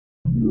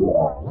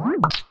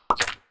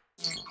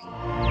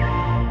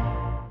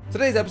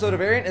Today's episode of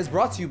Variant is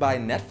brought to you by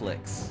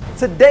Netflix.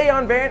 Today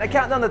on Variant, I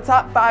count down the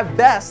top 5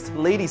 best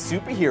lady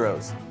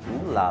superheroes.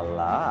 Ooh la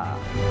la.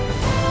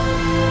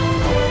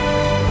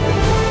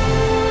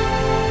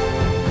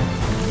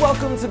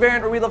 Welcome to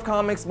Variant, where we love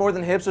comics more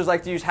than hipsters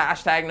like to use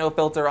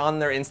 #NoFilter on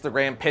their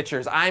Instagram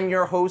pictures. I'm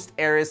your host,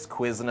 Arris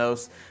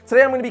Quiznos.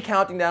 Today I'm going to be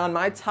counting down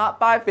my top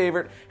 5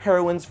 favorite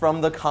heroines from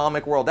the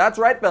comic world. That's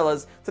right,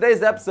 fellas.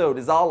 Today's episode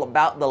is all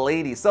about the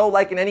ladies. So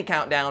like in any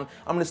countdown,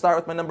 I'm going to start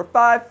with my number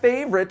 5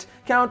 favorite,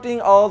 counting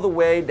all the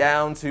way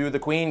down to the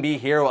queen bee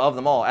hero of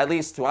them all. At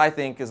least who I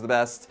think is the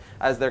best,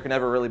 as there can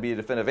never really be a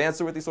definitive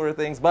answer with these sort of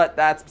things, but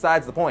that's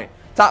besides the point.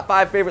 Top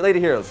 5 favorite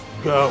lady heroes.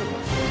 Go.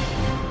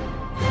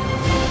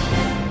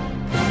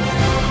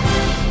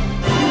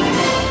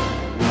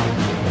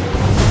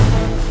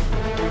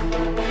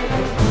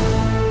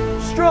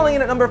 Strolling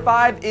in at number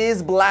 5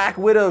 is Black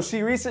Widow.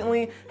 She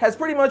recently has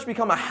pretty much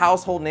become a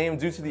household name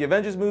due to the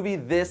Avengers movie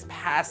this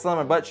past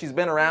summer, but she's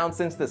been around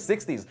since the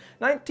 60s.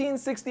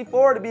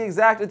 1964 to be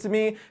exact, and to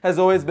me has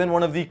always been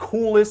one of the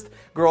coolest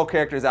girl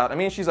characters out. I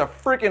mean, she's a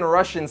freaking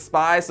Russian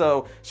spy,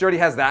 so she already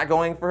has that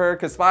going for her,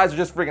 because spies are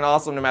just freaking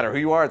awesome no matter who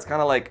you are. It's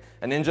kind of like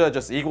a ninja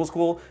just equals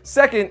cool.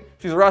 Second,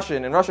 she's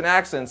Russian, and Russian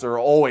accents are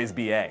always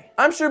BA.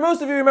 I'm sure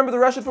most of you remember the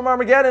Russian from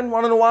Armageddon.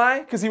 Wanna know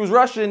why? Because he was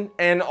Russian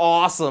and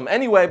awesome.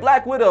 Anyway,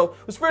 Black Widow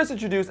was first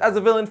introduced as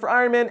a villain for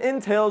Iron Man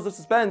in Tales of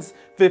Suspense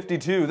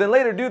 52. Then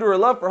later, due to her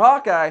love for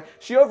Hawkeye,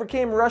 she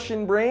overcame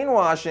Russian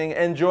brainwashing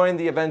and joined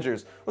the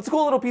Avengers. What's a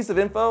cool little piece of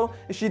info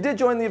is she did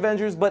join the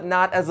Avengers, but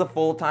not as a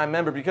full-time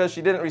member because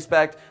she didn't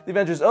respect the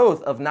Avengers'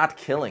 oath of not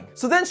killing.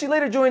 So then she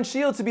later joined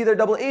S.H.I.E.L.D. to be their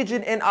double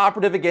agent and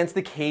operative against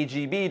the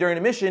KGB during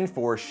a mission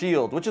for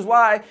S.H.I.E.L.D., which is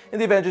why in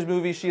the Avengers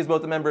movie she is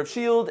both a member of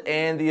S.H.I.E.L.D.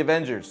 and the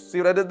Avengers. See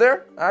what I did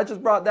there? I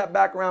just brought that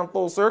back around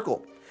full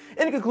circle.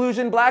 In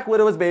conclusion, Black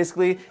Widow is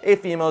basically a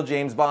female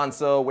James Bond,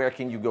 so where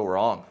can you go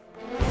wrong?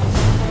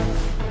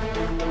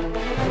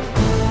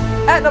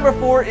 At number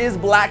 4 is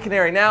Black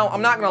Canary. Now,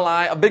 I'm not gonna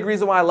lie, a big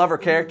reason why I love her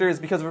character is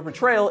because of her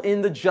portrayal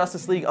in the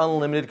Justice League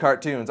Unlimited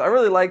cartoons. I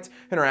really liked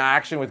her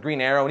interaction with Green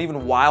Arrow and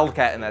even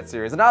Wildcat in that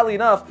series, and oddly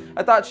enough,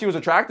 I thought she was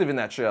attractive in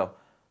that show.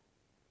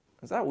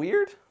 Is that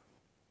weird?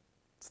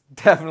 It's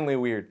definitely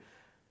weird.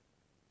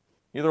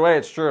 Either way,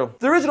 it's true.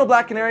 The original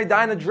Black Canary,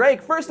 Dinah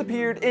Drake, first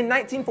appeared in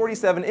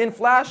 1947 in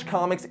Flash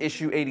Comics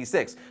issue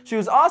 86. She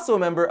was also a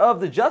member of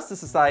the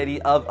Justice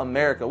Society of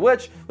America,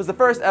 which was the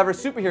first ever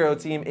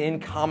superhero team in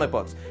comic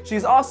books.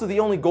 She's also the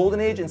only Golden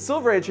Age and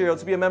Silver Age hero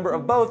to be a member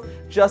of both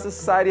Justice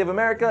Society of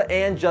America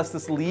and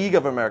Justice League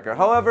of America.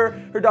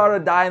 However, her daughter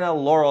Dinah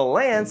Laurel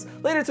Lance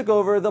later took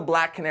over the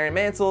Black Canary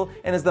mantle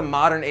and is the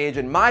modern age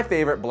and my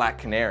favorite Black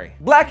Canary.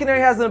 Black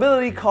Canary has an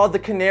ability called the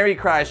Canary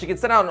Cry. She can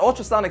send out an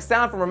ultrasonic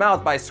sound from her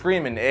mouth by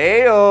screaming.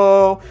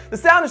 Ayo! The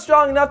sound is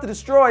strong enough to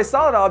destroy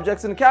solid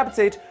objects and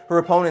decapitate her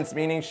opponents,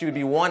 meaning she would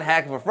be one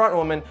heck of a front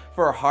woman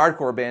for a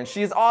hardcore band.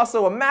 She is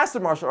also a master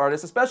martial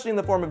artist, especially in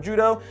the form of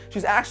judo.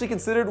 She's actually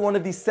considered one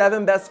of the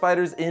 7 best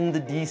fighters in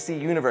the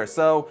DC universe.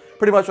 So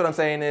pretty much what I'm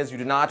saying is you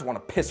do not want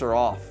to piss her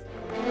off.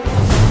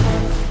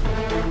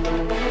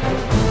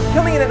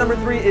 Coming in at number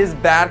 3 is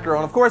Batgirl,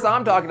 and of course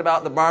I'm talking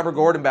about the Barbara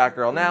Gordon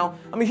Batgirl. Now,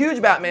 I'm a huge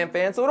Batman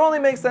fan, so it only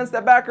makes sense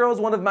that Batgirl is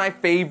one of my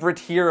favorite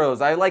heroes.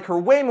 I like her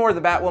way more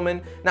than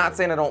Batwoman. Not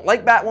saying I don't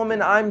like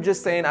Batwoman, I'm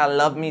just saying I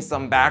love me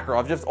some Batgirl.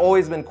 I've just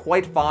always been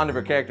quite fond of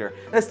her character.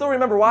 And I still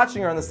remember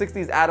watching her on the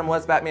 60s Adam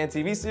West Batman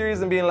TV series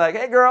and being like,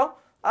 hey girl,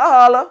 I'll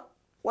holla.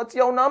 What's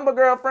your number,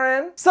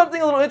 girlfriend? Something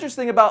a little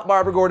interesting about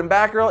Barbara Gordon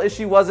Batgirl is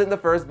she wasn't the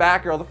first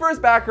Batgirl. The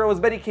first Batgirl was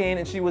Betty Kane,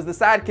 and she was the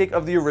sidekick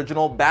of the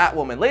original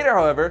Batwoman. Later,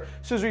 however,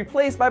 she was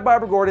replaced by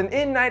Barbara Gordon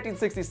in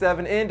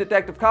 1967 in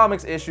Detective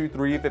Comics issue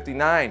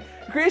 359.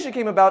 The creation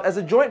came about as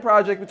a joint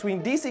project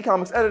between DC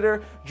Comics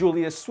editor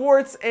Julius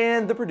Schwartz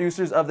and the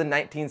producers of the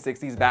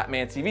 1960s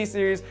Batman TV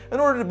series in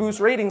order to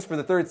boost ratings for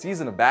the 3rd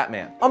season of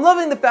Batman. I'm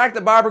loving the fact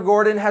that Barbara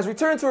Gordon has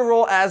returned to her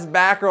role as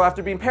Batgirl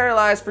after being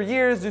paralyzed for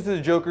years due to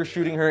the Joker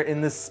shooting her in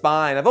the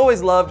spine. I've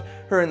always loved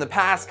her in the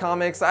past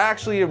comics. I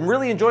actually am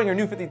really enjoying her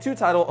New 52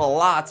 title a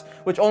lot,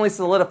 which only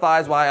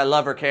solidifies why I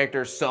love her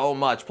character so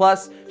much.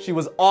 Plus, she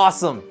was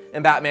awesome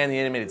in Batman the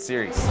Animated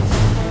Series.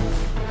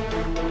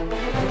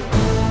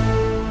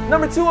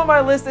 Number 2 on my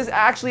list is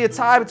actually a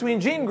tie between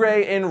Jean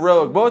Grey and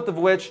Rogue, both of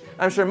which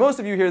I'm sure most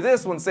of you hear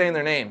this when saying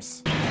their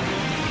names.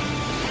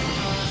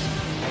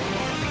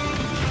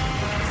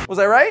 Was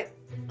I right?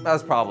 I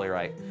was probably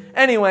right.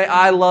 Anyway,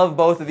 I love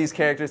both of these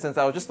characters since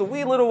I was just a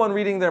wee little one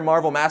reading their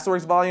Marvel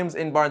Masterworks volumes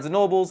in Barnes &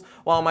 Nobles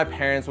while my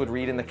parents would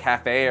read in the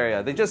cafe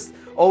area. They just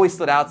always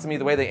stood out to me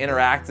the way they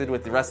interacted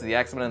with the rest of the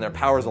X-Men, and their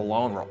powers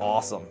alone were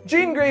awesome.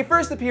 Jean Grey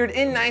first appeared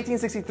in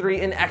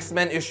 1963 in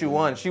X-Men issue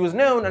 1. She was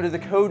known under the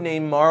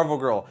codename Marvel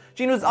Girl.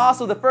 Jean was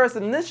also the first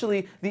and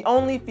initially the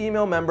only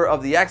female member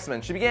of the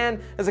X-Men. She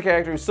began as a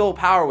character whose sole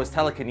power was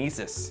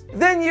telekinesis.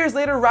 Then years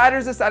later,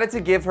 writers decided to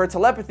give her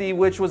telepathy,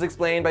 which was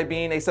explained by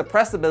being a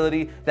suppressed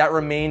ability that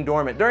remained remain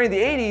dormant. During the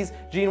 80s,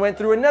 Jean went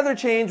through another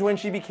change when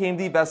she became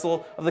the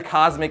vessel of the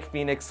Cosmic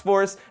Phoenix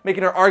Force,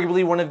 making her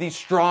arguably one of the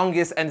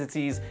strongest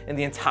entities in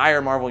the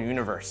entire Marvel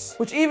Universe.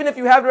 Which, even if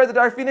you haven't read the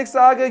Dark Phoenix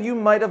saga, you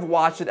might have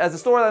watched it, as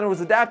the storyline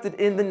was adapted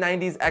in the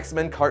 90s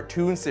X-Men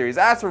cartoon series.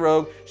 As for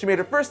Rogue, she made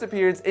her first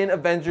appearance in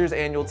Avengers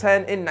Annual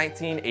 10 in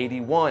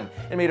 1981,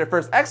 and made her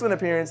first X-Men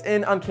appearance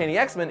in Uncanny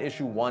X-Men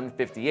issue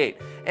 158.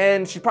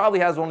 And she probably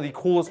has one of the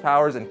coolest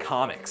powers in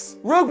comics.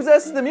 Rogue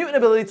possesses the mutant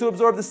ability to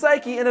absorb the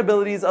psyche and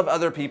abilities of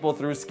other people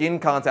through skin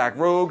contact.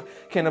 Rogue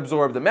can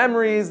absorb the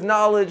memories,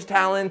 knowledge,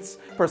 talents,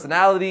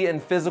 personality,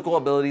 and physical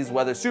abilities,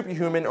 whether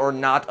superhuman or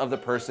not, of the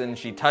person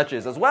she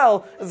touches, as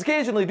well as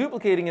occasionally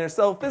duplicating in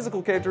herself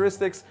physical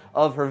characteristics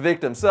of her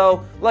victim.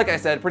 So, like I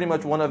said, pretty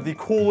much one of the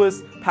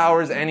coolest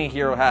powers any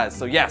hero has.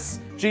 So yes,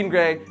 Jean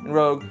Grey and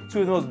Rogue,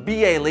 two of the most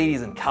BA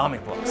ladies in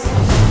comic books.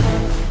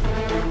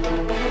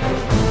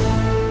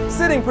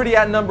 Sitting pretty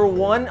at number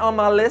 1 on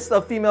my list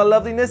of female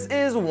loveliness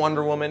is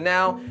Wonder Woman.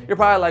 Now, you're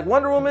probably like,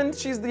 Wonder Woman,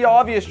 she's the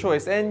obvious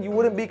choice, and you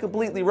wouldn't be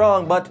completely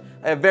wrong, but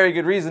I have very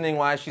good reasoning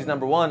why she's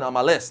number 1 on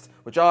my list,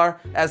 which are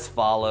as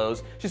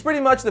follows. She's pretty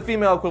much the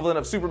female equivalent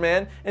of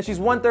Superman, and she's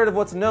 1/3 of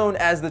what's known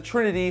as the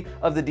Trinity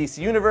of the DC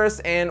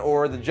Universe and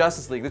or the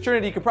Justice League. The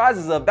Trinity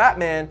comprises of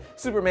Batman,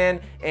 Superman,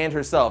 and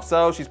herself.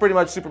 So she's pretty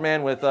much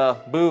Superman with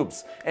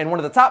boobs, and one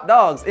of the top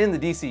dogs in the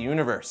DC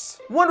Universe.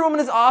 Wonder Woman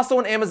is also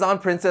an Amazon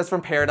princess from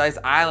Paradise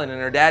Island,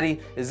 and her daddy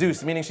is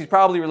Zeus, meaning she's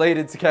probably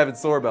related to Kevin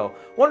Sorbo.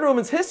 Wonder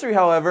Woman's history,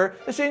 however,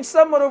 has changed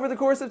somewhat over the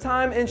course of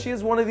time, and she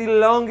is one of the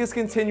longest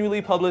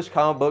continually published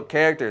comic book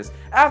characters.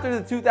 After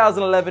the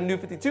 2011 New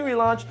 52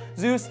 relaunch,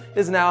 Zeus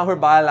is now her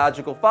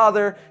biological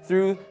father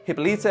through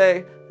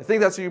Hippolyte. I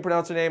think that's how you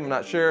pronounce her name, I'm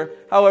not sure.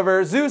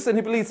 However, Zeus and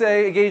Hippolyte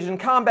engaged in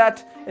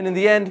combat, and in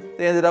the end,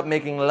 they ended up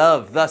making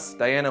love. Thus,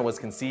 Diana was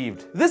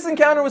conceived. This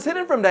encounter was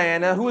hidden from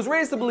Diana, who was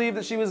raised to believe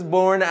that she was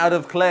born out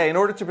of clay in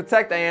order to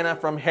protect Diana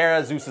from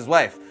Hera, Zeus's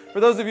wife. For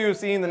those of you who've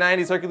seen the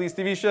 90s Hercules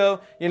TV show,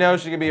 you know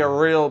she can be a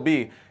real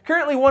bee.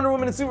 Currently, Wonder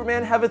Woman and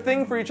Superman have a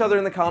thing for each other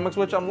in the comics,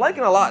 which I'm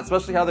liking a lot,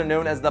 especially how they're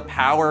known as the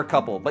power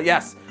couple. But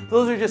yes,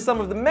 those are just some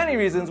of the many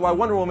reasons why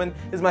Wonder Woman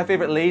is my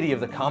favorite lady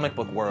of the comic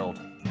book world.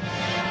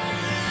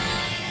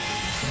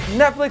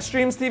 Netflix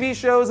streams TV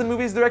shows and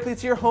movies directly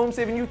to your home,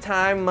 saving you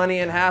time, money,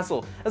 and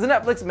hassle. As a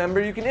Netflix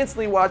member, you can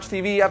instantly watch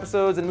TV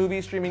episodes and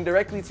movies streaming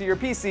directly to your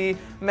PC,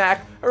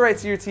 Mac, or right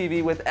to your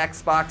TV with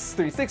Xbox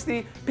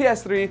 360,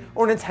 PS3,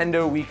 or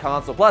Nintendo Wii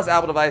console, plus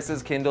Apple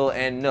devices, Kindle,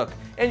 and Nook.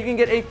 And you can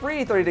get a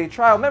free 30-day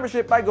trial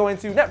membership by going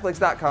to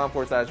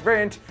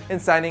netflix.com/variant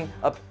and signing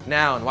up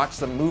now and watch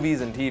some movies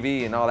and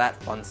TV and all that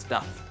fun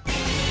stuff.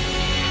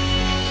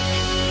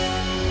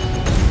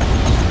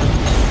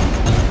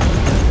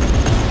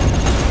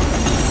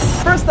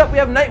 First up, we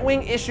have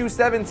Nightwing issue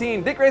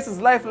 17. Dick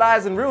Grayson's life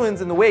lies in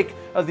ruins in the wake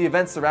of the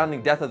events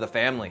surrounding death of the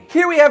family.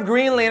 Here we have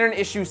Green Lantern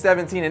issue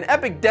 17. An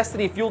epic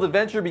destiny-fueled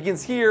adventure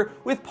begins here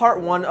with part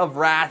 1 of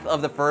Wrath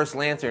of the First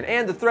Lantern,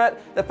 and the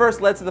threat that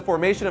first led to the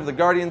formation of the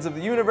Guardians of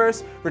the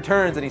Universe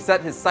returns, and he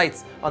set his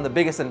sights on the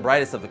biggest and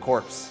brightest of the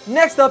corps.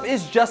 Next up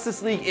is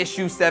Justice League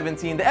issue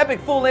 17. The epic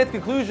full-length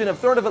conclusion of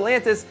Throne of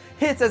Atlantis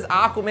hits as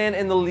Aquaman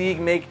and the League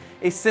make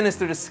a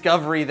sinister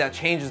discovery that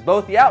changes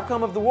both the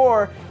outcome of the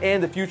war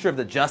and the future of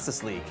the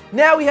Justice League.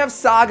 Now we have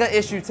Saga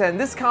issue 10.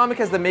 This comic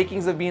has the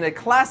makings of being a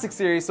classic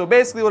series, so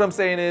basically what I'm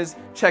saying is,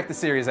 check the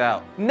series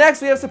out.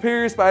 Next we have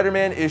Superior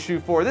Spider-Man issue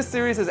 4. This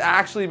series has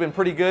actually been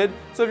pretty good,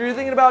 so if you're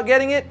thinking about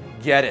getting it,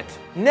 get it.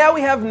 Now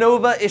we have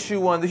Nova issue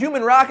 1. The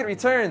Human Rocket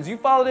returns. You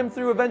followed him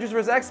through Avengers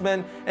vs.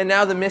 X-Men, and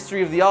now the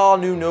mystery of the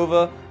all-new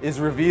Nova is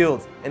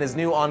revealed in his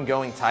new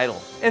ongoing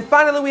title. And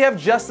finally we have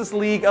Justice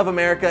League of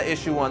America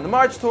issue 1. The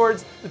march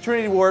towards the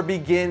Trinity War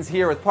begins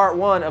here with part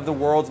 1 of the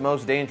world's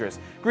most dangerous.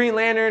 Green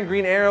Lantern,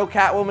 Green Arrow,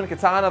 Catwoman,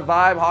 Katana,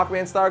 Vibe,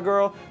 Hawkman,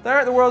 Stargirl, they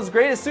aren't the world's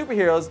greatest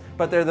superheroes,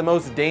 but they're the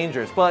most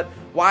dangerous. But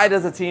why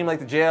does a team like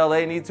the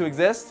JLA need to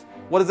exist?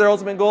 What is their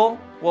ultimate goal?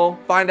 Well,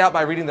 find out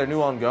by reading their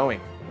new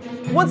ongoing.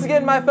 Once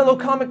again, my fellow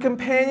comic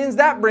companions,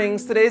 that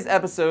brings today's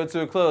episode to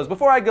a close.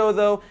 Before I go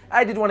though,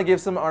 I did want to give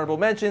some honorable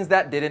mentions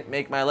that didn't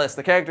make my list.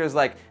 The characters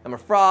like Emma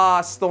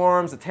Frost,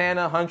 Storm,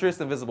 Zatanna,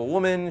 Huntress, Invisible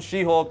Woman,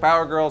 She-Hulk,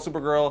 Power Girl,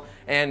 Supergirl,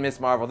 and Miss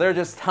Marvel. There are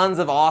just tons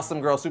of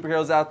awesome girl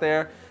superheroes out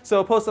there.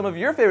 So post some of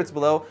your favorites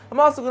below. I'm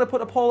also going to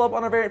put a poll up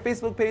on our Variant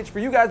Facebook page for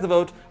you guys to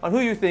vote on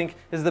who you think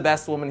is the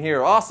best woman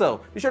hero.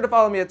 Also, be sure to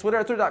follow me at Twitter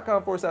at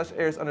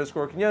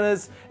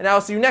twitter.com/Arris_Quinones. And I'll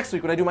see you next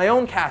week when I do my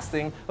own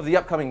casting of the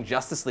upcoming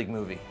Justice League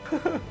movie.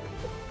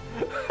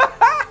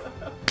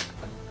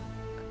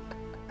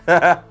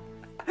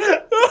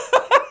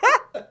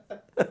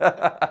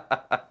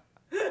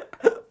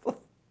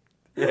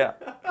 Yeah,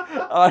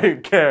 I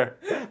don't care.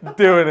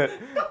 Doing it.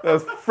 That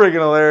was friggin'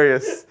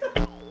 hilarious.